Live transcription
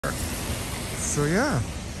So yeah,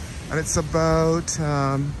 and it's about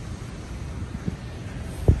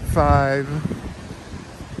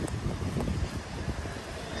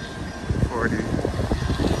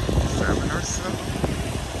 5:47 or so.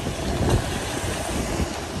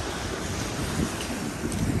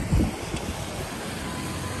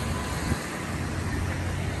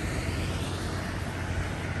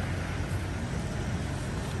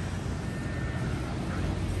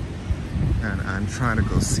 And I'm trying to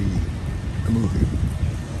go see a movie.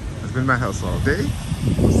 I've been in my house all day.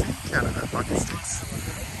 Go see Canada hockey sticks.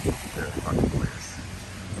 They're hockey players.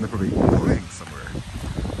 And they're probably playing somewhere.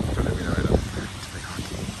 So let me know I don't have to play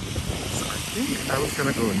hockey. So I think I was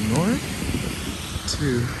gonna go north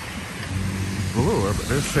to Bloor, but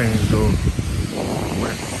they're saying go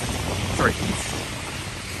west. Sorry, east.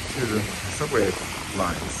 To the subway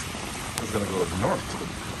lines. I was gonna go north to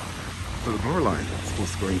the Bloor line. It's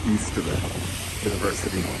supposed to go east to the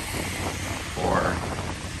university. Or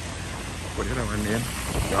what do you know her name?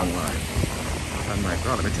 Young line. And my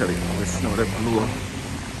god, let me tell you, the snow that blew.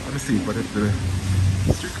 Let me see, but if the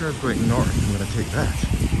streetcar is going north, I'm gonna take that.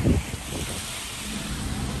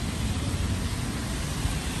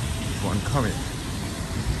 There's one coming.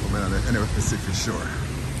 Over on the end of the Pacific shore.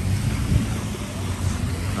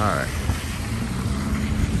 Alright.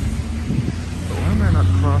 But why am I not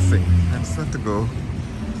crossing? I just have to go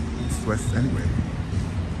east-west anyway.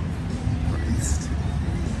 Or east.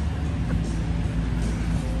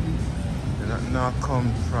 Did that not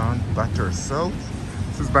come from Batter South?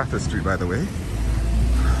 This is Batter Street, by the way.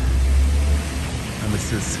 And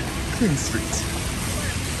this is King Street.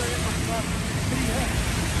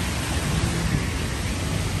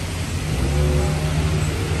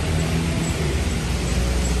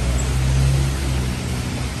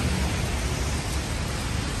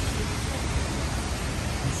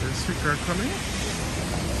 Is there a streetcar coming?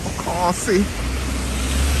 Of course, see.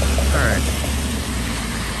 Alright.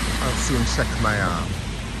 I'll soon check my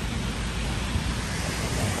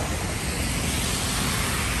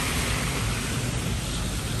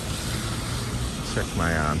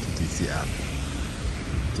TTC app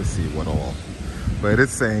to see what all. But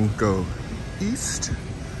it's saying go east.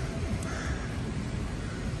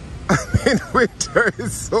 I mean, winter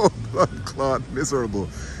is so blood clot miserable.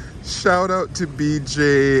 Shout out to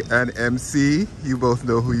BJ and MC. You both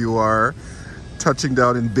know who you are. Touching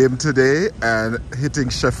down in BIM today and hitting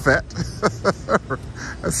Chefette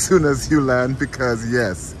as soon as you land, because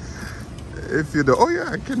yes, if you know, oh yeah,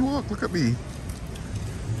 I can walk, look at me.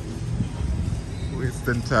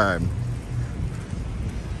 Wasting time.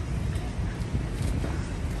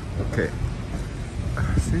 Okay.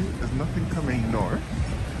 See, there's nothing coming north.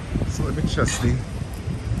 So let me trust the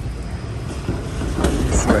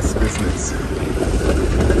east-west business.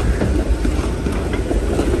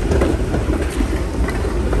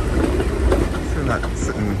 So not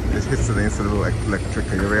sitting, it hits the inside of the electric,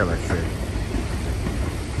 you realize it.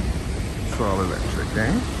 It's all electric,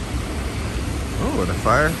 eh? Oh, the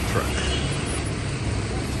fire truck.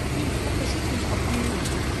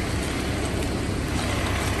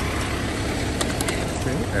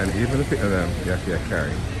 And even if you have to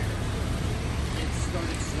carry.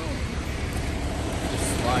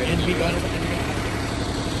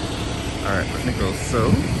 Alright, let me go. So I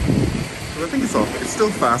think it's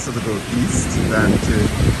still faster to go east than to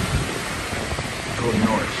go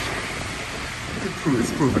north.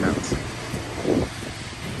 It's proven out.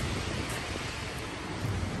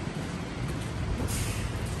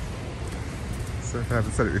 So if I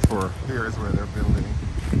haven't said it before, here is where they're building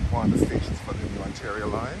one of the stations for the new Ontario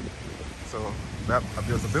line. So there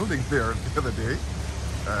was a building there the other day,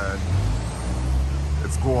 and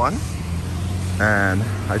it's gone. And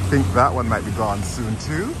I think that one might be gone soon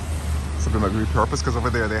too. So they might be repurposed, because over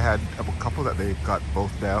there they had a couple that they got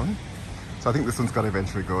both down. So I think this one's got to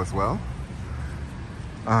eventually go as well.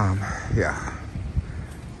 Yeah.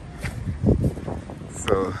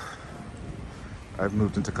 So I've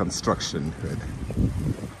moved into construction hood.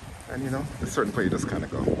 And you know, a certain place you just kind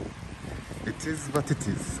of go. It is what it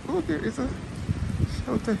is. Oh, there is a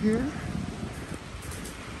shelter here.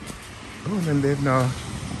 Oh, and then they've now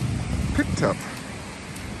picked up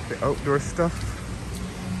the outdoor stuff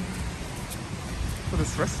for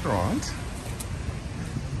this restaurant.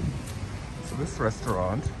 So this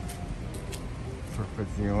restaurant for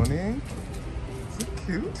Fazione. Is it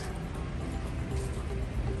cute?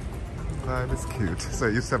 The vibe is cute. So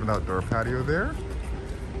it used to have an outdoor patio there.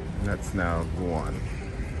 And that's now gone.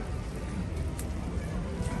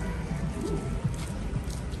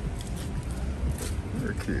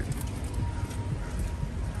 Very cute.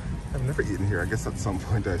 I've never eaten here. I guess at some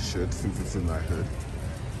point I should, since it's in my hood.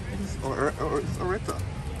 What is Oh, it's Oretta.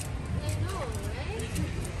 I know, right?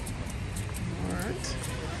 Alright.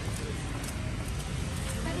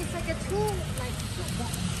 But it's like a tool, like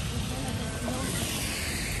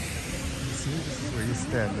See, this is where you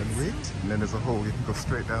stand and wait. And then there's a hole. You can go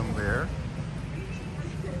straight down there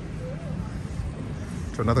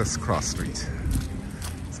to another cross street.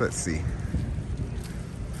 So let's see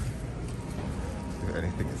if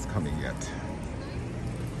anything is coming yet.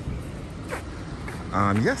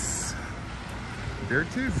 Yes, there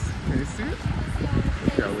it is. Can you see it?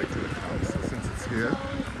 Okay, I'll wait till it comes. So since it's here,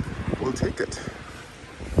 we'll take it.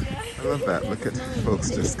 I love that. Look at folks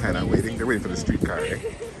just kind of waiting. They're waiting for the streetcar, eh?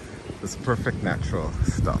 This perfect natural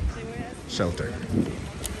stop, shelter.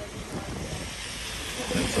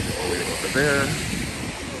 And some people waiting over there.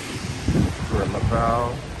 We're in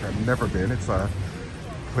Laval. I've never been. It's a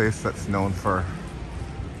place that's known for,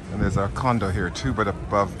 and there's a condo here too, but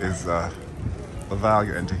above is Laval.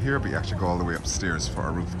 You enter here, but you actually go all the way upstairs for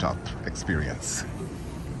a rooftop experience.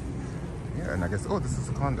 Yeah, and I guess, oh, this is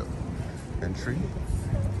a condo. Entry.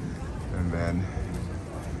 And then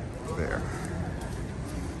there.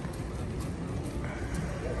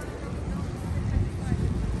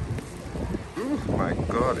 Oh my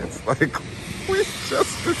God, it's like we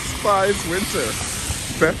just despise winter.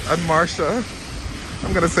 Beth and Marsha,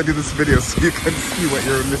 I'm gonna send you this video so you can see what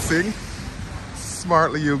you're missing.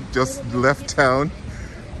 Smartly, you just left town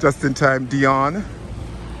just in time. Dion,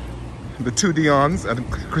 the two Dions, and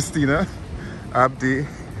Christina, Abdi,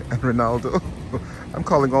 and Ronaldo. I'm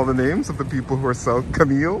calling all the names of the people who are south.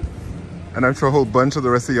 Camille, and I'm sure a whole bunch of the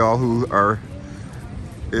rest of y'all who are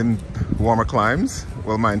in warmer climes.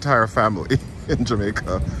 Well, my entire family in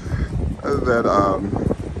Jamaica. That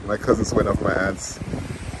my cousins went off my aunt's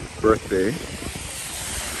birthday.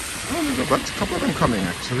 Oh, there's a couple of them coming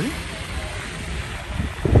actually.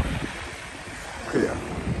 Okay, yeah.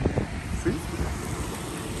 See?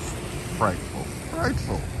 Frightful.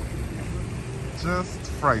 Frightful. Just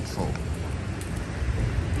frightful.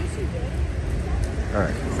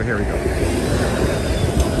 Alright, so here we go.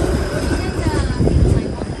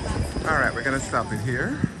 Alright, we're gonna stop it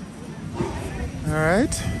here.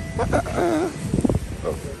 Alright.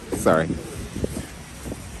 Oh, sorry.